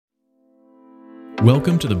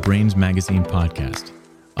Welcome to the Brains Magazine podcast,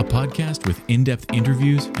 a podcast with in-depth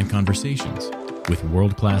interviews and conversations with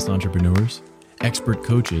world-class entrepreneurs, expert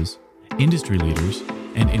coaches, industry leaders,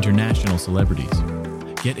 and international celebrities.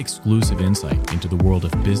 Get exclusive insight into the world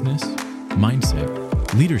of business,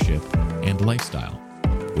 mindset, leadership, and lifestyle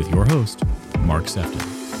with your host, Mark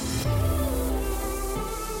Sefton.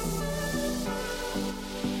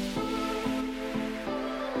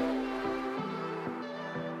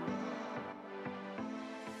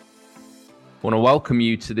 I want to welcome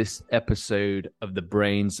you to this episode of the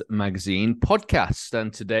Brains Magazine podcast.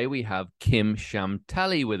 And today we have Kim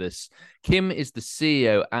Shamtali with us. Kim is the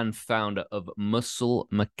CEO and founder of Muscle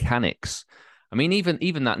Mechanics. I mean,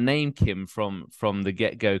 even that name, Kim, from the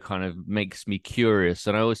get-go kind of makes me curious.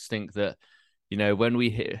 And I always think that, you know, when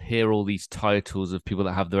we hear all these titles of people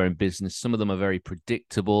that have their own business, some of them are very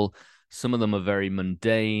predictable. Some of them are very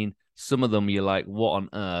mundane. Some of them you're like, what on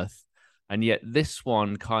earth? And yet this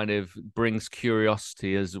one kind of brings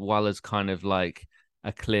curiosity as well as kind of like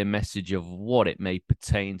a clear message of what it may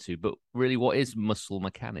pertain to. But really, what is muscle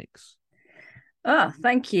mechanics?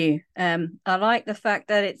 Thank you. I like the fact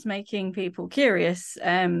that it's making people curious.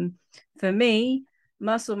 For me,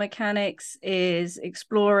 muscle mechanics is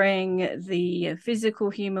exploring the physical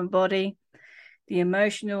human body, the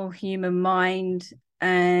emotional human mind,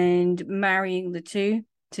 and marrying the two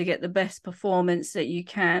to get the best performance that you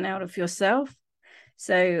can out of yourself.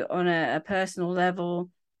 So on a personal level,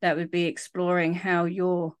 that would be exploring how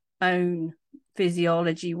your own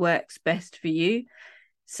physiology works best for you.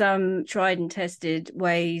 Some tried and tested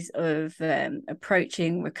ways of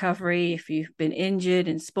approaching recovery if you've been injured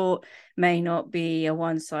in sport may not be a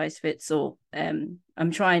one size fits all.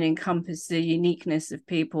 I'm trying to encompass the uniqueness of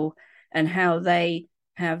people and how they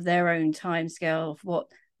have their own timescale of what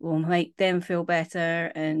will make them feel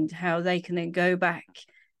better and how they can then go back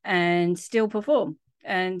and still perform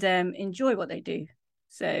and enjoy what they do.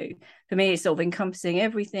 So for me, it's sort of encompassing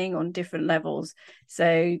everything on different levels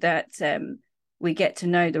so that we get to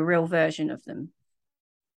know the real version of them.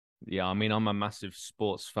 Yeah, I mean, I'm a massive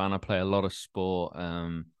sports fan. I play a lot of sport,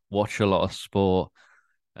 watch a lot of sport.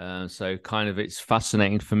 So kind of it's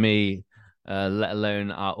fascinating for me, let alone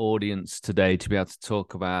our audience today, to be able to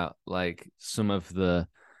talk about like some of the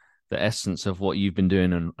essence of what you've been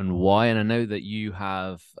doing and why. And I know that you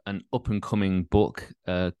have an up-and-coming book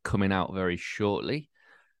coming out very shortly,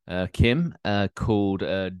 Kim, called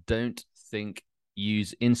Don't Think,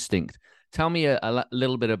 Use Instinct. Tell me a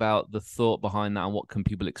little bit about the thought behind that and what can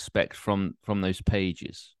people expect from those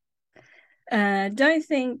pages? Don't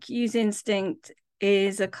Think, Use Instinct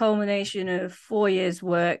is a culmination of 4 years'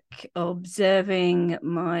 work observing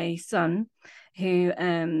my son, who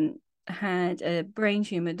had a brain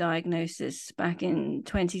tumor diagnosis back in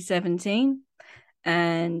 2017,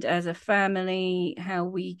 and as a family how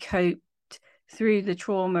we coped through the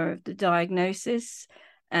trauma of the diagnosis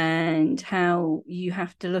and how you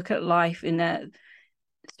have to look at life in a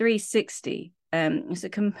 360. It's a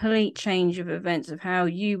complete change of events of how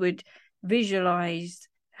you would visualize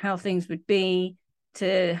how things would be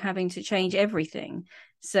to having to change everything.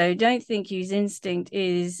 So Don't Think, Use Instinct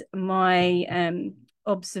is my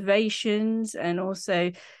observations and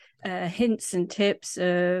also hints and tips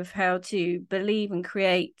of how to believe and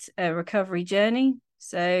create a recovery journey.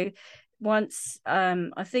 So once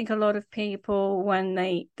I think a lot of people, when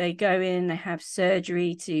they go in, they have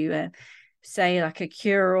surgery to say like a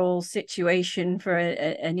cure-all situation for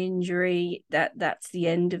an injury, that's the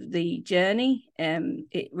end of the journey.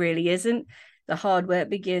 It really isn't. The hard work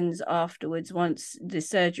begins afterwards once the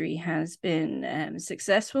surgery has been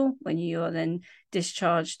successful, when you are then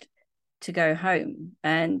discharged to go home.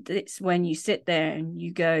 And it's when you sit there and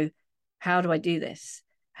you go, how do I do this?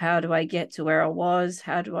 How do I get to where I was?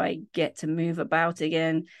 How do I get to move about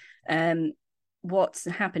again? What's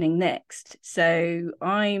happening next? So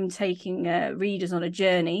I'm taking readers on a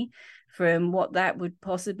journey from what that would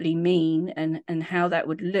possibly mean and how that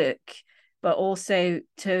would look, but also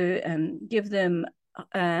to give them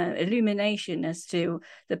illumination as to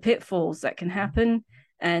the pitfalls that can happen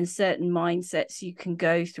and certain mindsets you can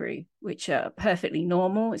go through, which are perfectly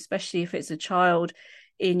normal, especially if it's a child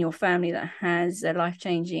in your family that has a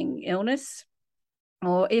life-changing illness,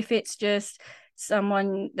 or if it's just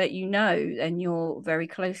someone that you know and you're very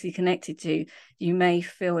closely connected to. You may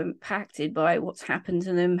feel impacted by what's happened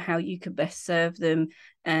to them, how you could best serve them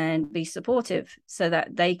and be supportive so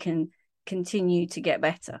that they can continue to get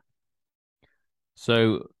better.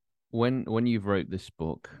 So when you've wrote this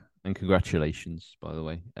book, and congratulations, by the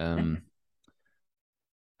way,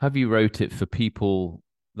 have you wrote it for people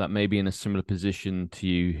that may be in a similar position to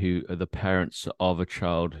you, who are the parents of a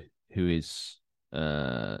child who is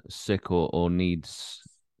sick or needs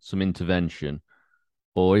some intervention,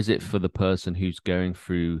 or is it for the person who's going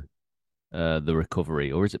through the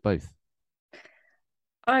recovery, or is it both?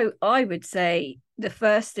 I would say the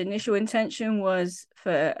first initial intention was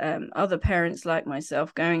for other parents like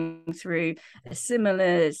myself going through a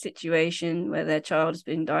similar situation where their child has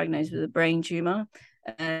been diagnosed with a brain tumor,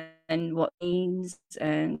 and what means,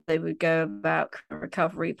 and they would go about a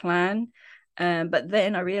recovery plan. But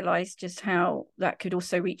then I realized just how that could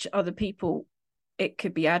also reach other people. It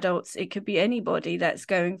could be adults, it could be anybody that's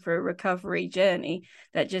going through a recovery journey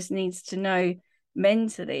that just needs to know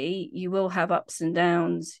mentally you will have ups and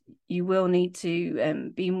downs. You will need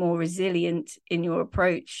to be more resilient in your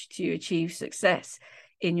approach to achieve success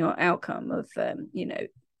in your outcome of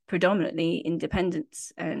predominantly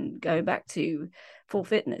independence and going back to full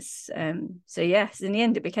fitness. So yes, in the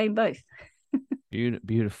end it became both.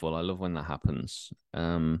 Beautiful. I love when that happens.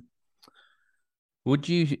 Would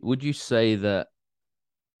you say that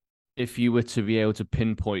if you were to be able to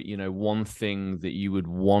pinpoint, one thing that you would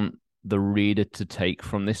want the reader to take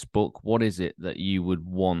from this book, what is it that you would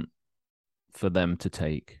want for them to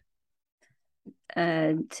take?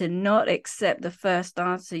 To not accept the first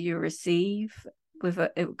answer you receive with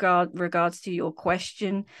regards to your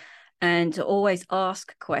question, and to always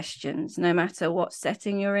ask questions, no matter what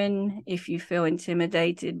setting you're in. If you feel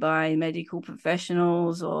intimidated by medical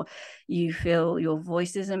professionals or you feel your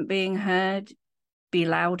voice isn't being heard, be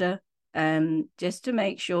louder, just to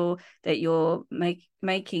make sure that you're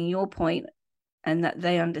making your point and that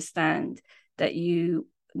they understand that you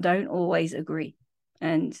don't always agree,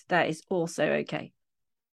 and that is also okay.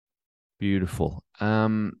 Beautiful.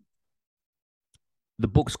 The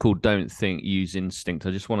book's called Don't Think, Use Instinct.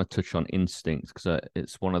 I just want to touch on instinct because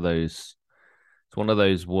it's one of those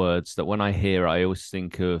words that when I hear, I always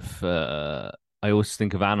think of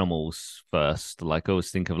animals first. Like I always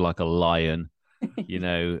think of like a lion,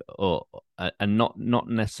 or and not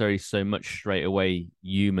necessarily so much straight away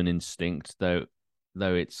human instinct, though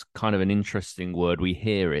it's kind of an interesting word. We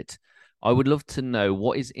hear it. I would love to know,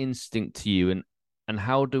 what is instinct to you, and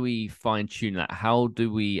how do we fine tune that? How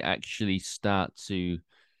do we actually start to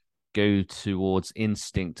go towards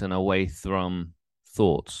instinct and away from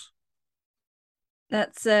thoughts?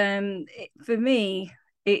 That's for me,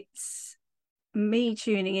 it's me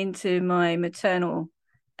tuning into my maternal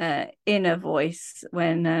inner voice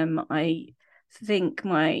when I think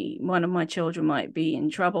one of my children might be in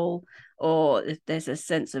trouble, or if there's a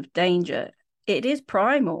sense of danger. It is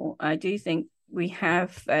primal. I do think we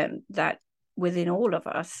have that within all of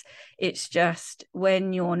us. It's just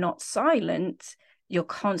when you're not silent, you're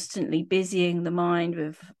constantly busying the mind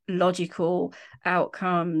with logical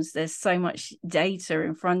outcomes. There's so much data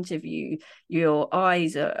in front of you. Your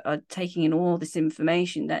eyes are taking in all this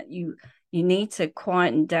information that you need to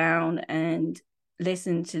quieten down and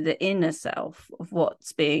listen to the inner self of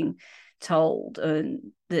what's being told,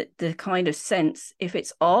 and the kind of sense, if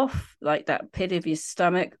it's off, like that pit of your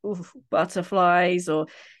stomach, oof, butterflies, or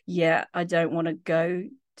yeah, I don't want to go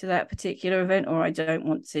to that particular event, or I don't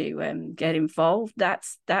want to get involved.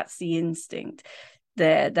 That's the instinct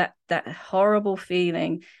there, that horrible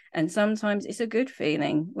feeling. And sometimes it's a good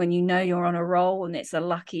feeling when you know you're on a roll, and it's a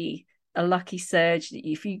lucky surge that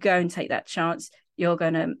if you go and take that chance, you're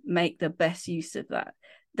going to make the best use of that.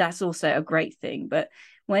 That's also a great thing. But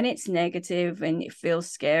when it's negative and it feels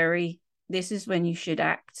scary, this is when you should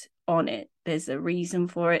act on it. There's a reason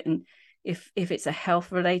for it. And if it's a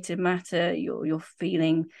health related matter, you're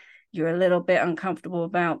feeling you're a little bit uncomfortable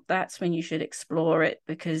about, that's when you should explore it,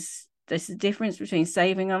 because there's a difference between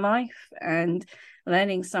saving a life and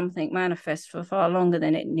letting something manifest for far longer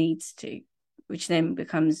than it needs to, which then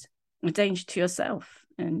becomes a danger to yourself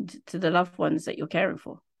and to the loved ones that you're caring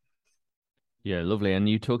for. Yeah, lovely. And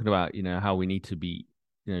you talking about, how we need to be,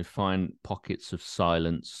 find pockets of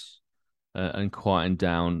silence and quieten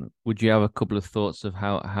down. Would you have a couple of thoughts of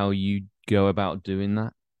how you go about doing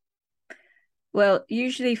that? Well,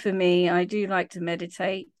 usually for me, I do like to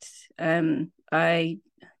meditate. I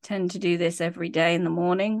tend to do this every day in the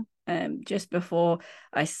morning, just before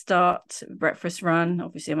I start breakfast run.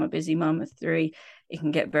 Obviously, I'm a busy mum of 3. It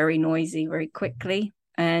can get very noisy very quickly.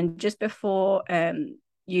 And just before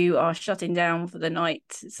you are shutting down for the night.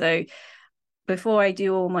 So before I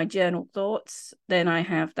do all my journal thoughts, then I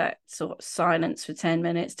have that sort of silence for 10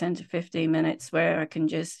 minutes, 10 to 15 minutes, where I can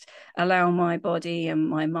just allow my body and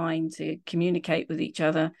my mind to communicate with each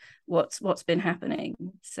other what's been happening.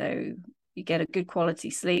 So you get a good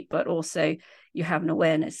quality sleep, but also you have an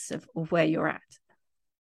awareness of where you're at.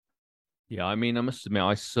 Yeah, I mean, I must admit,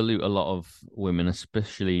 I salute a lot of women,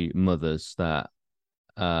 especially mothers, that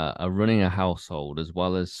are running a household as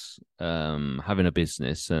well as having a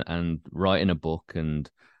business and writing a book and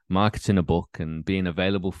marketing a book and being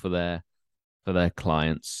available for their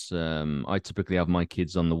clients. I typically have my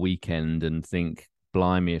kids on the weekend and think,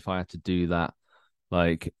 blimey, if I had to do that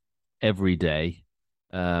like every day,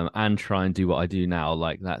 and try and do what I do now,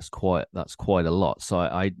 like that's quite a lot. So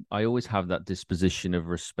I always have that disposition of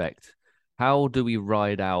respect. How do we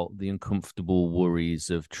ride out the uncomfortable worries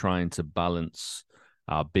of trying to balance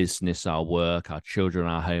our business, our work, our children,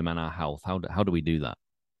 our home, and our health? How do we do that?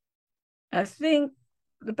 I think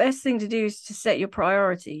the best thing to do is to set your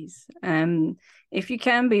priorities. If you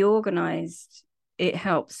can be organized, it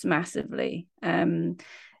helps massively.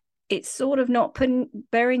 It's sort of not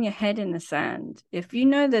burying your head in the sand. If you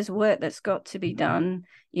know there's work that's got to be done,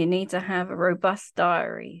 you need to have a robust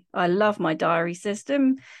diary. I love my diary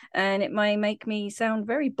system, and it may make me sound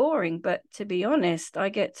very boring, but to be honest, I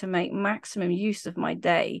get to make maximum use of my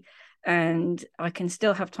day, and I can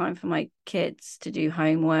still have time for my kids to do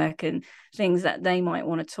homework and things that they might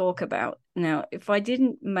want to talk about. Now, if I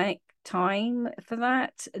didn't make time for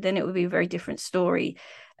that, then it would be a very different story.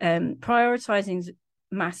 Prioritizing is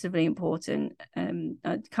massively important.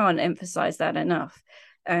 I can't emphasize that enough.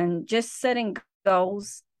 And just setting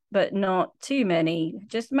goals, but not too many,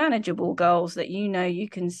 just manageable goals that you know you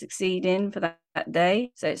can succeed in for that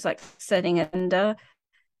day. So it's like setting an agenda.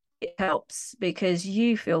 It helps because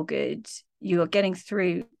you feel good. You are getting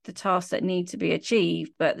through the tasks that need to be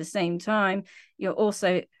achieved, but at the same time, you're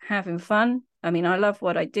also having fun. I mean, I love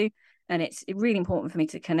what I do, and it's really important for me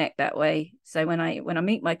to connect that way. So when I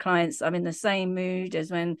meet my clients, I'm in the same mood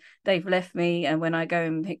as when they've left me, and when I go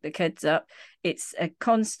and pick the kids up, it's a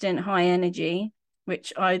constant high energy,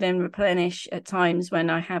 which I then replenish at times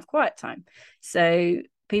when I have quiet time. So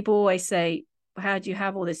people always say, how do you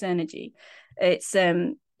have all this energy? It's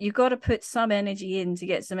you've got to put some energy in to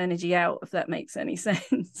get some energy out, if that makes any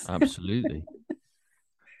sense. Absolutely.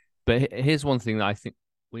 But here's one thing that I think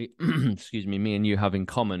we, excuse me and you have in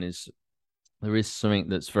common is there is something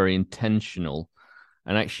that's very intentional,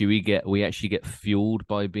 and actually we actually get fueled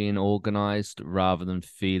by being organized rather than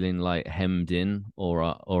feeling like hemmed in or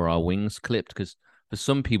our wings clipped. Because for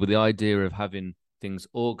some people, the idea of having things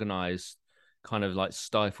organized kind of like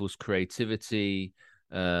stifles creativity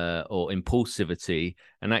or impulsivity.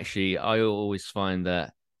 And actually, I always find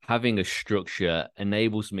that having a structure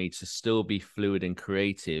enables me to still be fluid and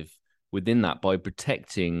creative within that by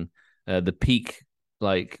protecting the peak,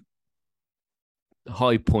 like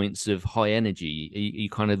high points of high energy. Are you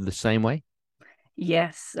kind of the same way?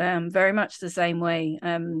 Yes, very much the same way.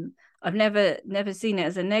 I've never seen it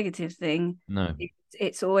as a negative thing. No.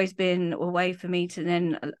 It's always been a way for me to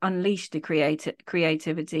then unleash the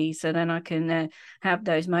creativity. So then I can have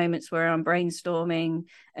those moments where I'm brainstorming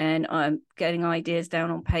and I'm getting ideas down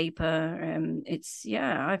on paper.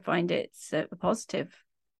 I find it's a positive.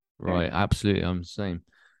 Right, absolutely. I'm the same.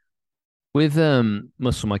 With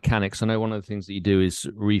muscle mechanics, I know one of the things that you do is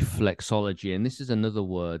reflexology, and this is another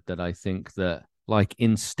word that I think that, like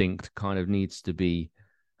instinct, kind of needs to be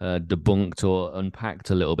debunked or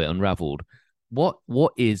unpacked a little bit, unraveled.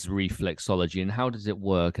 What is reflexology, and how does it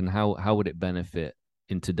work, and how would it benefit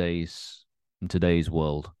in today's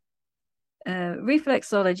world?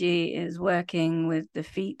 Reflexology is working with the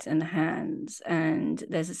feet and hands, and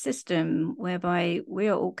there's a system whereby we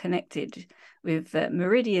are all connected with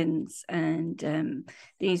meridians, and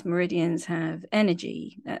these meridians have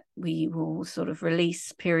energy that we will sort of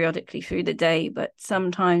release periodically through the day. But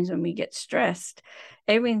sometimes when we get stressed,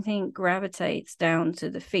 everything gravitates down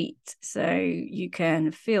to the feet. So you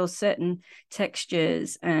can feel certain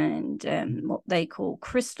textures and what they call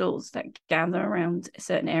crystals that gather around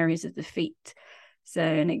certain areas of the feet. So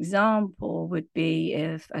an example would be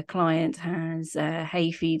if a client has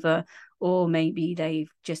hay fever, or maybe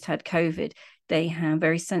they've just had COVID, they have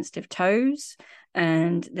very sensitive toes,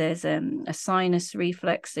 and there's a sinus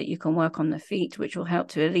reflex that you can work on the feet, which will help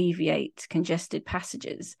to alleviate congested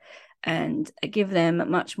passages and give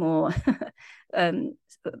them much more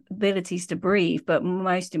abilities to breathe, but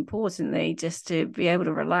most importantly, just to be able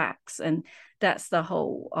to relax. And that's the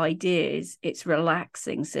whole idea, is it's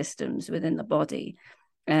relaxing systems within the body.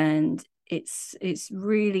 And it's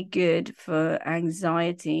really good for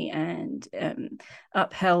anxiety and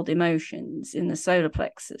upheld emotions in the solar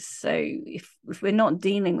plexus. So if we're not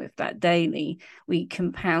dealing with that daily, we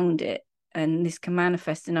compound it, and this can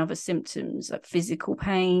manifest in other symptoms like physical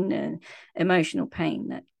pain and emotional pain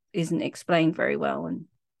that isn't explained very well. And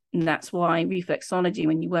And that's why reflexology,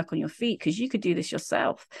 when you work on your feet, because you could do this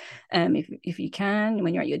yourself. If you can,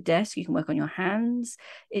 when you're at your desk, you can work on your hands.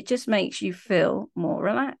 It just makes you feel more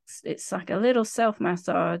relaxed. It's like a little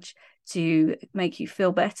self-massage to make you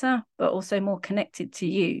feel better, but also more connected to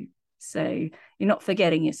you. So you're not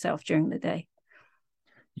forgetting yourself during the day.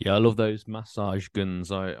 Yeah, I love those massage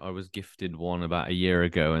guns. I was gifted one about a year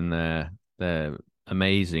ago, and they're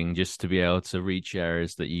amazing just to be able to reach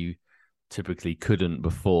areas that you typically couldn't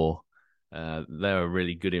before. They're a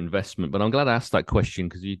really good investment. But I'm glad I asked that question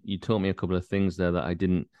because you taught me a couple of things there that I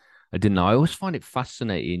didn't know. I always find it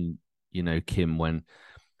fascinating, Kim, when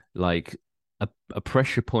like a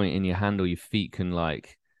pressure point in your hand or your feet can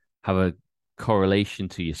like have a correlation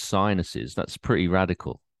to your sinuses. That's pretty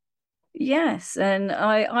radical. Yes, and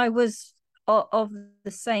I was of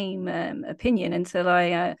the same opinion until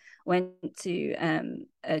I went to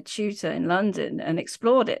a tutor in London and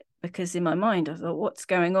explored it, because in my mind I thought, what's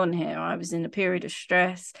going on here? I was in a period of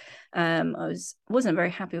stress. I wasn't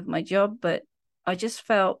very happy with my job, but I just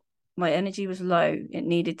felt my energy was low. It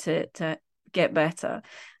needed to get better.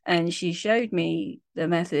 And she showed me the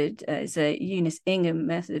method. It's a Eunice Ingham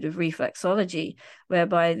method of reflexology,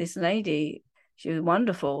 whereby this lady, she was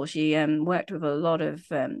wonderful. She worked with a lot of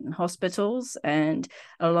hospitals and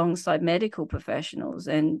alongside medical professionals,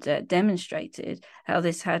 and demonstrated how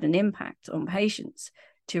this had an impact on patients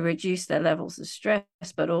to reduce their levels of stress,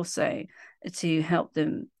 but also to help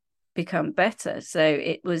them become better. So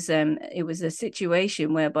it was a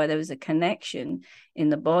situation whereby there was a connection in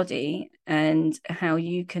the body, and how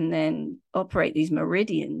you can then operate these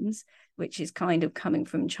meridians, which is kind of coming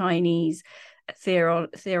from Chinese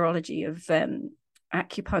theology of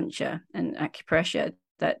acupuncture and acupressure,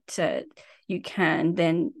 that you can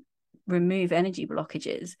then remove energy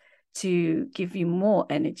blockages to give you more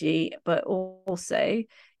energy, but also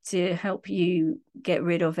to help you get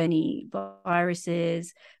rid of any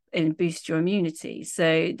viruses and boost your immunity.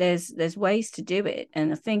 So there's ways to do it,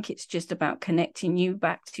 and I think it's just about connecting you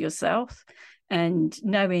back to yourself and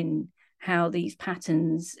knowing how these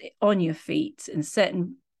patterns on your feet and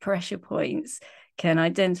certain pressure points can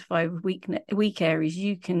identify weak areas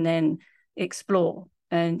you can then explore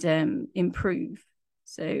and improve.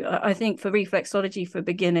 So I think for reflexology for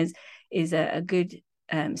beginners is a good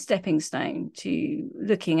stepping stone to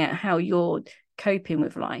looking at how you're coping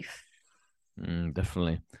with life.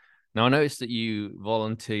 Definitely. Now, I noticed that you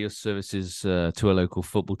volunteer your services to a local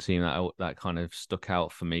football team. That kind of stuck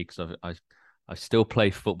out for me because I still play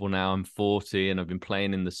football now. I'm 40 and I've been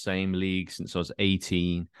playing in the same league since I was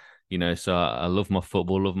 18. So I love my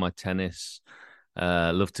football, love my tennis,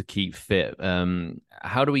 love to keep fit.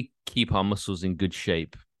 How do we keep our muscles in good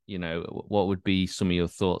shape? What would be some of your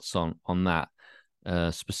thoughts on that,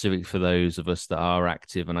 specific for those of us that are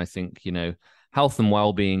active? And I think, health and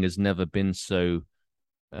well-being has never been so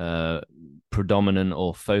predominant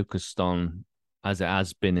or focused on as it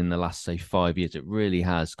has been in the last, say, 5 years. It really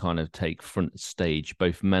has kind of take front stage,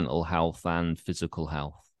 both mental health and physical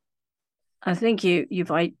health. I think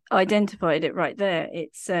you've identified it right there.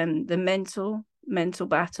 It's the mental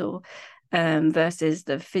battle versus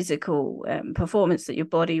the physical performance that your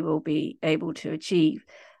body will be able to achieve.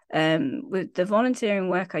 With the volunteering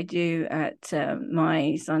work I do at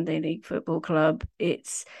my Sunday League football club,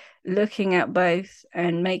 it's looking at both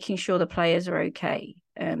and making sure the players are okay,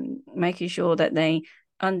 making sure that they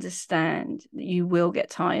understand that you will get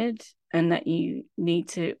tired and that you need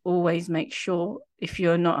to always make sure, if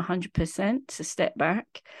you're not 100%, to step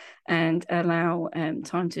back and allow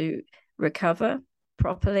time to recover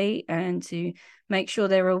properly, and to make sure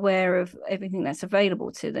they're aware of everything that's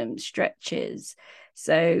available to them, stretches.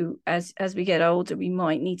 So as we get older, we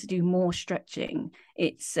might need to do more stretching.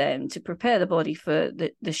 It's to prepare the body for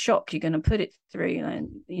the shock you're going to put it through, and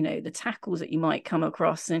the tackles that you might come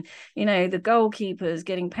across, and the goalkeepers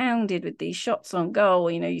getting pounded with these shots on goal.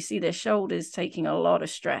 You see their shoulders taking a lot of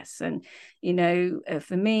stress, and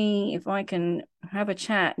for me, if I can have a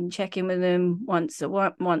chat and check in with them once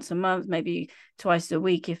a month, maybe twice a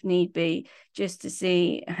week if need be, just to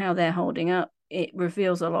see how they're holding up, it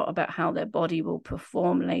reveals a lot about how their body will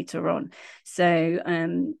perform later on. So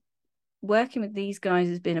working with these guys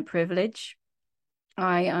has been a privilege.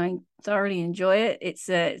 I thoroughly enjoy it. It's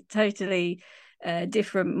a totally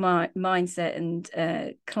different mindset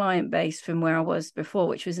and client base from where I was before,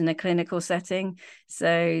 which was in a clinical setting.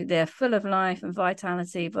 So they're full of life and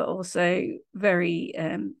vitality, but also very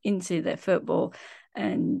into their football.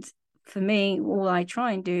 And for me, all I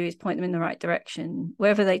try and do is point them in the right direction.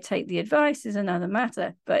 Whether they take the advice is another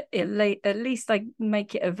matter, but at least I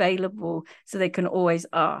make it available so they can always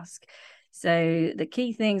ask. So the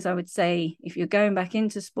key things I would say, if you're going back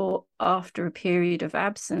into sport after a period of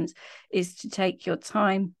absence, is to take your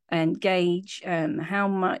time and gauge how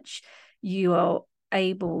much you are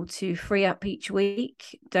able to free up each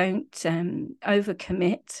week. Don't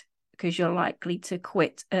overcommit, because you're likely to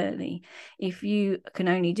quit early. If you can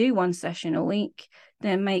only do one session a week,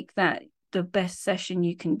 then make that the best session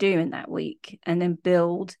you can do in that week, and then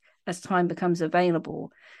build as time becomes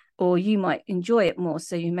available. Or you might enjoy it more,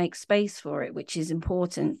 so you make space for it, which is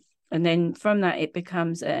important. And then from that, it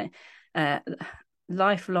becomes a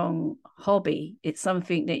lifelong hobby. It's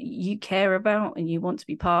something that you care about and you want to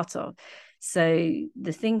be part of. So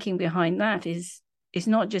the thinking behind that is, it's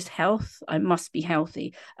not just health. I must be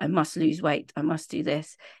healthy. I must lose weight. I must do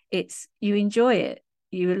this. It's, you enjoy it.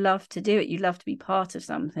 You love to do it. You love to be part of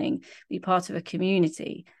something, be part of a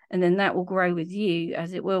community. And then that will grow with you,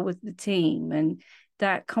 as it will with the team. And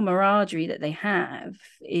that camaraderie that they have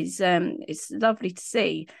is, it's lovely to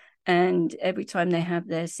see. And every time they have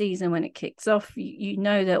their season, when it kicks off, you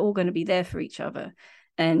know they're all going to be there for each other.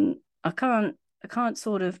 And I can't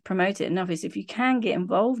sort of promote it enough, is if you can get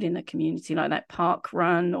involved in a community like that park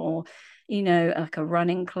run, or, you know, like a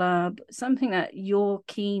running club, something that you're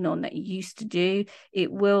keen on, that you used to do,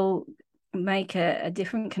 it will make a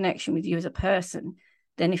different connection with you as a person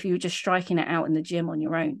than if you were just striking it out in the gym on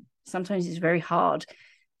your own. Sometimes it's very hard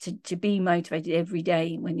to be motivated every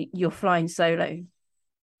day when you're flying solo.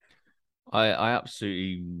 I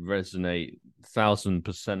absolutely resonate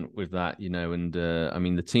 1,000% with that, you know, and I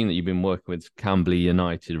mean, the team that you've been working with, Camberley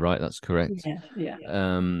United, right? That's correct. Yeah.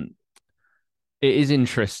 It is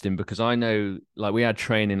interesting because I know, like, we had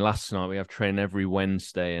training last night. We have training every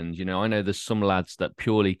Wednesday, and you know, I know there's some lads that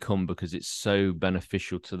purely come because it's so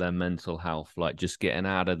beneficial to their mental health, like just getting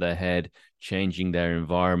out of their head, changing their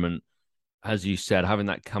environment, as you said, having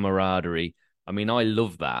that camaraderie. I mean, I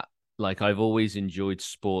love that. Like, I've always enjoyed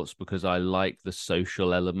sports because I like the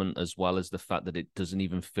social element, as well as the fact that it doesn't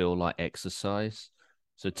even feel like exercise.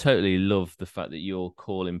 So totally love the fact that you're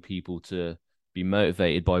calling people to be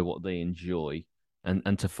motivated by what they enjoy,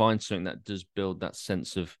 and to find something that does build that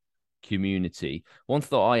sense of community. One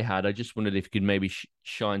thought I had, I just wondered if you could maybe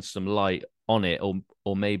shine some light on it,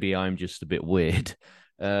 or maybe I'm just a bit weird.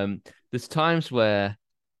 There's times where,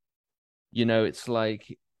 you know, it's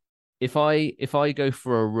like, if I go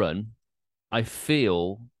for a run, I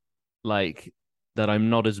feel like that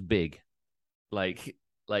I'm not as big, like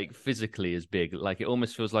physically as big. Like, it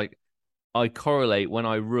almost feels like I correlate when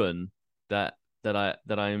I run that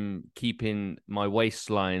I'm keeping my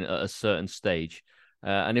waistline at a certain stage.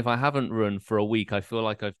 And if I haven't run for a week, I feel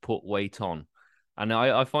like I've put weight on. And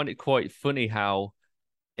I find it quite funny how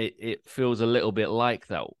it feels a little bit like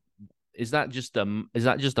that. Is that just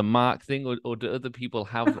a Mark thing, or do other people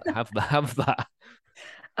have that?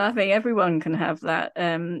 I think everyone can have that.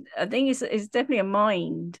 I think it's definitely a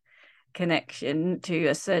mind connection to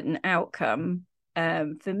a certain outcome.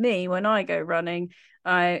 For me, when I go running,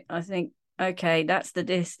 I think, okay, that's the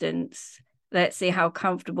distance. Let's see how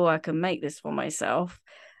comfortable I can make this for myself.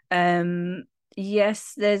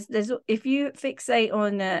 Yes, there's if you fixate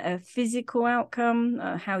on a physical outcome,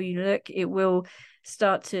 how you look, it will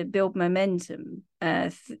start to build momentum.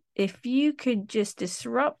 If you could just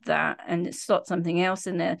disrupt that and slot something else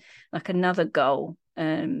in there, like another goal,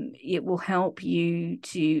 it will help you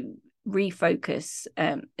to refocus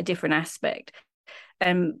a different aspect.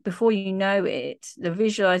 And before you know it, the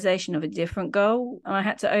visualization of a different goal. I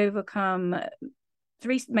had to overcome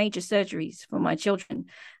 3 major surgeries for my children,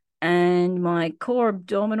 and my core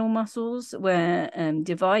abdominal muscles were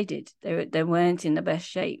divided. They weren't in the best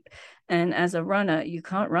shape. And as a runner, you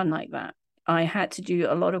can't run like that. I had to do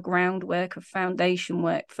a lot of groundwork, of foundation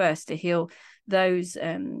work first, to heal those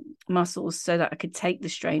muscles so that I could take the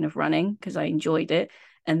strain of running, because I enjoyed it.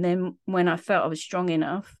 And then when I felt I was strong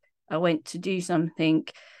enough, I went to do something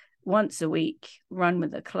once a week, run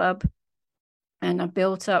with a club. And I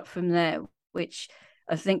built up from there, which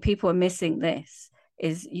I think people are missing this,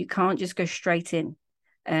 is you can't just go straight in.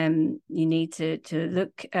 You need to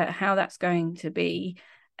look at how that's going to be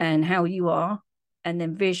and how you are, and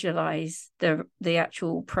then visualize the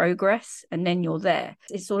actual progress, and then you're there.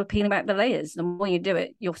 It's sort of peeling back the layers. The more you do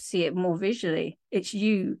it, you'll see it more visually. It's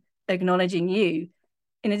you acknowledging you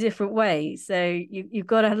in a different way. So you've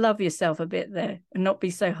got to love yourself a bit there and not be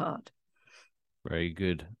so hard. Very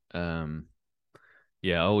good.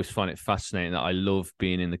 Yeah, I always find it fascinating that I love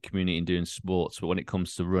being in the community and doing sports, but when it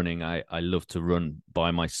comes to running, I love to run by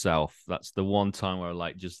myself. That's the one time where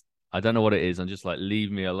I don't know what it is. I'm just like,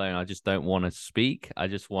 leave me alone. I just don't want to speak. I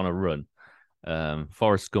just want to run.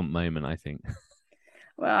 Forrest Gump moment, I think.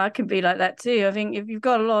 Well, I can be like that too. I think if you've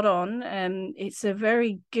got a lot on, it's a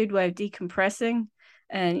very good way of decompressing,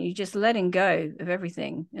 and you just letting go of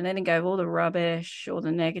everything and letting go of all the rubbish, all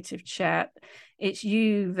the negative chat. It's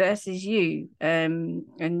you versus you, and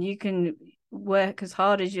you can work as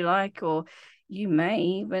hard as you like, or you may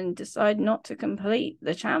even decide not to complete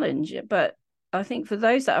the challenge. But I think for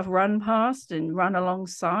those that have run past and run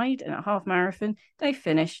alongside in a half marathon, they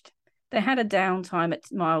finished. They had a downtime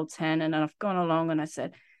at mile 10, and I've gone along and I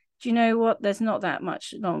said, do you know what? There's not that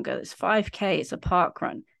much longer. It's 5K, it's a park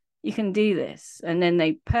run. You can do this. And then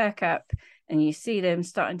they perk up and you see them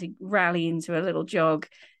starting to rally into a little jog.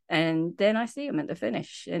 And then I see them at the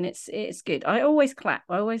finish, and it's good. I always clap.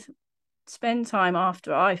 I always spend time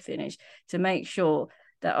after I finish to make sure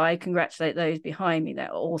that I congratulate those behind me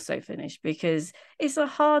that also finished, because it's a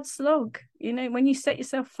hard slog. You know, when you set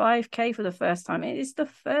yourself 5K for the first time, it is the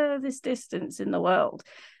furthest distance in the world.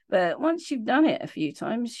 But once you've done it a few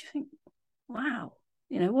times, you think, wow,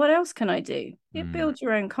 you know, what else can I do? It builds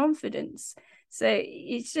your own confidence. So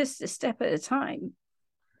it's just a step at a time.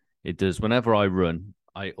 It does. Whenever I run,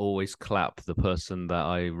 I always clap the person that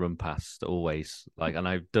I run past, always. Like, and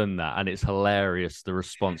I've done that, and it's hilarious, the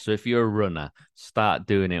response. So if you're a runner, start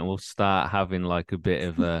doing it, and we'll start having like a bit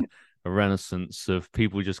of a renaissance of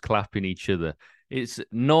people just clapping each other. It's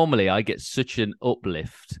normally I get such an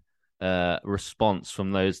uplift response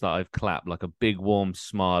from those that I've clapped, like a big warm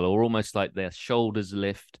smile, or almost like their shoulders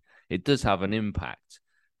lift. It does have an impact.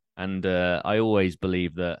 And I always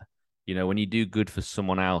believe that, you know, when you do good for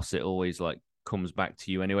someone else, it always like comes back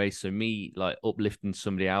to you anyway. So me like uplifting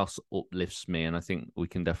somebody else uplifts me, and I think we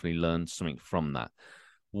can definitely learn something from that.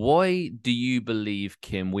 Why do you believe,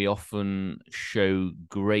 Kim, we often show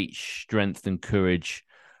great strength and courage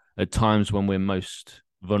at times when we're most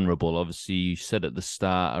vulnerable? Obviously, you said at the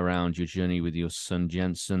start around your journey with your son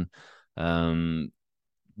Jensen. Why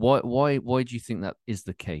do you think that is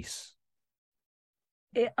the case?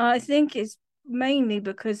 I think it's mainly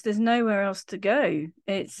because there's nowhere else to go.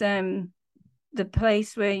 It's the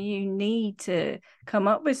place where you need to come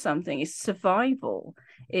up with something. Is survival.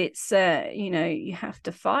 It's you know, you have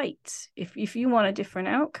to fight. If you want a different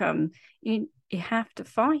outcome, you have to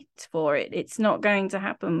fight for it. It's not going to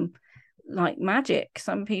happen like magic.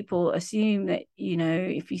 Some people assume that, you know,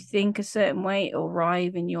 if you think a certain way, it'll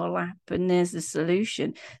arrive in your lap and there's the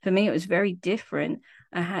solution. For me, it was very different.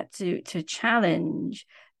 I had to challenge,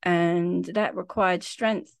 and that required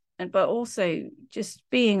strength, and but also just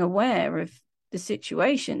being aware of the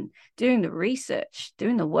situation, doing the research,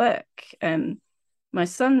 doing the work. My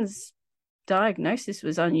son's diagnosis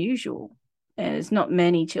was unusual. There's not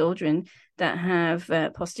many children that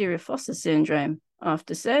have posterior fossa syndrome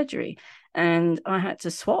after surgery. And I had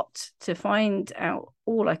to SWOT to find out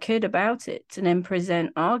all I could about it, and then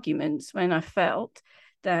present arguments when I felt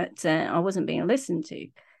that I wasn't being listened to.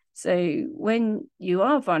 So when you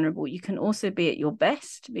are vulnerable, you can also be at your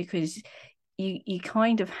best, because you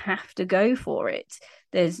kind of have to go for it.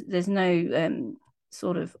 There's no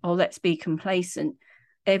sort of, oh, let's be complacent,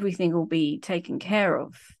 everything will be taken care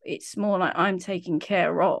of. It's more like I'm taken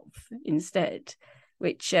care of instead,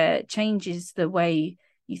 which changes the way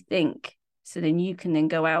you think. So then you can then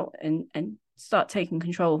go out and start taking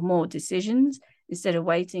control of more decisions instead of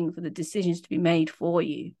waiting for the decisions to be made for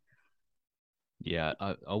you. Yeah,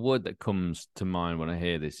 a word that comes to mind when I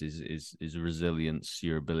hear this is resilience.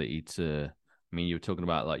 Your ability to, I mean, you were talking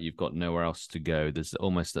about like you've got nowhere else to go. There's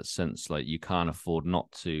almost that sense like you can't afford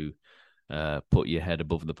not to put your head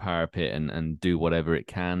above the parapet and do whatever it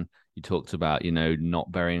can. You talked about, you know,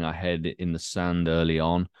 not burying our head in the sand early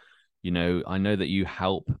on. You know, I know that you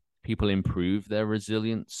help people improve their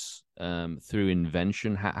resilience through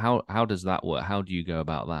invention. How does that work? How do you go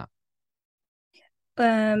about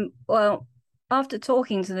that? Well, after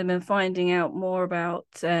talking to them and finding out more about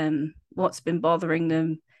what's been bothering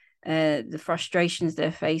them, the frustrations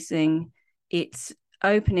they're facing, it's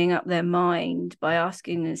opening up their mind by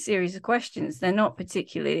asking a series of questions. They're not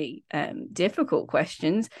particularly difficult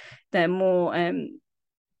questions. They're more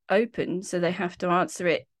open, so they have to answer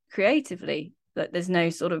it creatively. Like there's no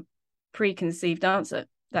sort of preconceived answer.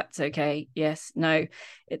 That's okay. Yes, no.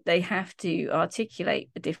 They have to articulate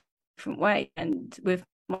a different way. And with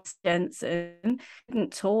Jensen,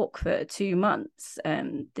 didn't talk for 2 months.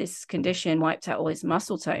 This condition wiped out all his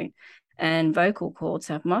muscle tone, and vocal cords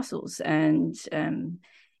have muscles. And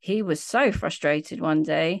he was so frustrated one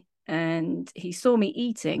day, and he saw me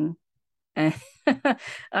eating.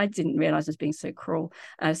 I didn't realize I was being so cruel.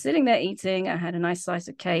 I was sitting there eating. I had a nice slice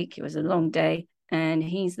of cake. It was a long day, and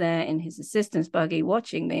he's there in his assistant's buggy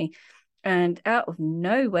watching me. And out of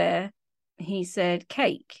nowhere, he said,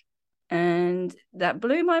 "Cake." And that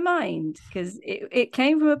blew my mind, because it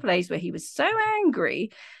came from a place where he was so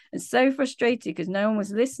angry and so frustrated because no one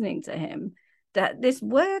was listening to him, that this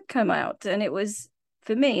word come out. And it was,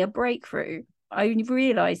 for me, a breakthrough. I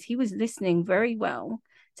realized he was listening very well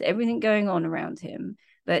to everything going on around him,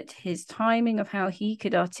 but his timing of how he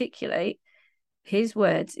could articulate his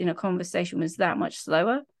words in a conversation was that much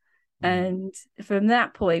slower. And from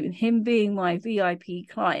that point, him being my VIP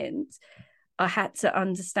client, I had to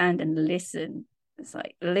understand and listen. It's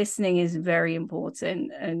like listening is very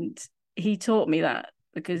important. And he taught me that,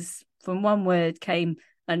 because from one word came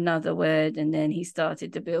another word, and then he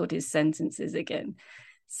started to build his sentences again.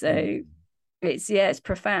 So it's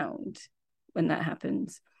profound when that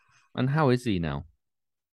happens. And how is he now?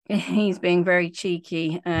 He's being very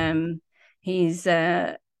cheeky. He's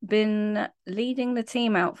been leading the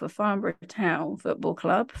team out for Farnborough Town Football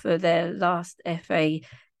Club for their last FA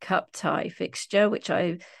Cup tie fixture, which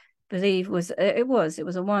I believe was a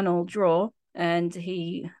 1-1 draw, and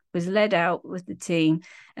he was led out with the team,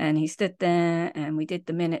 and he stood there and we did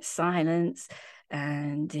the minute silence,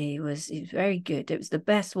 and he was very good. It was the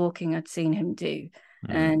best walking I'd seen him do.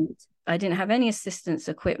 And I didn't have any assistance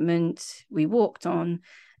equipment. We walked on,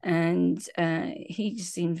 and he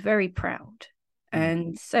just seemed very proud.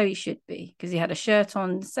 And so he should be, because he had a shirt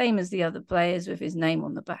on, same as the other players, with his name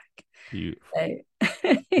on the back. Beautiful.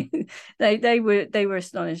 So they were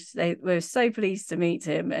astonished. They were so pleased to meet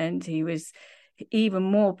him, and he was even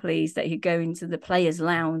more pleased that he'd go into the players'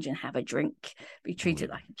 lounge and have a drink, be treated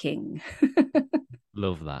like a king.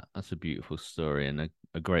 Love that. That's a beautiful story, and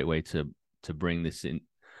a great way to bring this in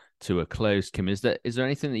to a close. Kim, is there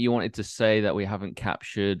anything that you wanted to say that we haven't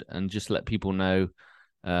captured, and just let people know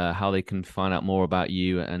how they can find out more about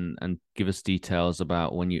you, and give us details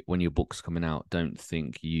about when your book's coming out? Don't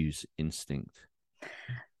Think, Use Instinct.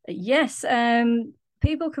 Yes,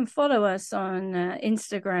 people can follow us on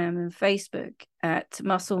Instagram and Facebook at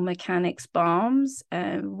Muscle Mechanics Balms.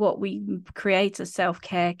 What we create are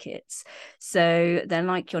self-care kits. So they're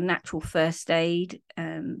like your natural first aid,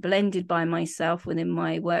 blended by myself within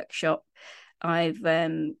my workshop. I've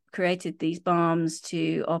created these balms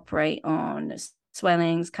to operate on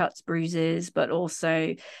swellings, cuts, bruises, but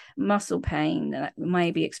also muscle pain that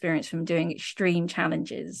may be experienced from doing extreme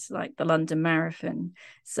challenges like the London Marathon.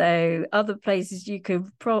 So other places you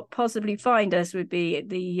could possibly find us would be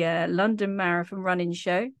the London Marathon Running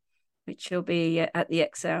Show, which will be at the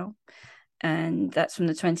ExCeL, and that's from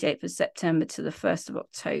the 28th of September to the 1st of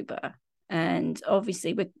October. And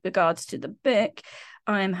obviously, with regards to the book,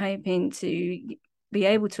 I'm hoping to be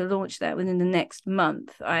able to launch that within the next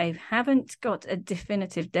month. I haven't got a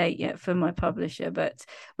definitive date yet from my publisher, but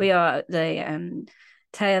we are at the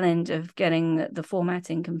tail end of getting the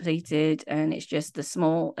formatting completed, and it's just the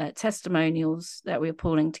small testimonials that we're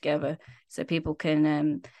pulling together so people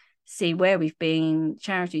can see where we've been,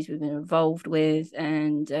 charities we've been involved with,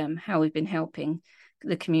 and how we've been helping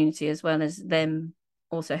the community, as well as them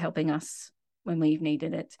also helping us when we've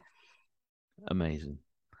needed it. Amazing.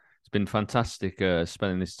 It's been fantastic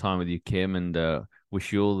spending this time with you, Kim, and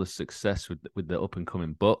wish you all the success with the up and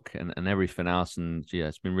coming book and everything else. And yeah,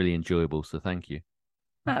 it's been really enjoyable. So thank you.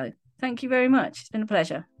 Oh, thank you very much. It's been a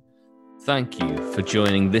pleasure. Thank you for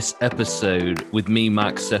joining this episode with me,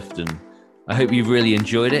 Mark Sefton. I hope you've really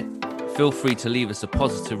enjoyed it. Feel free to leave us a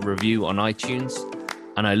positive review on iTunes,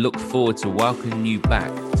 and I look forward to welcoming you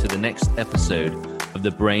back to the next episode of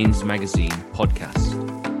the Brains Magazine podcast.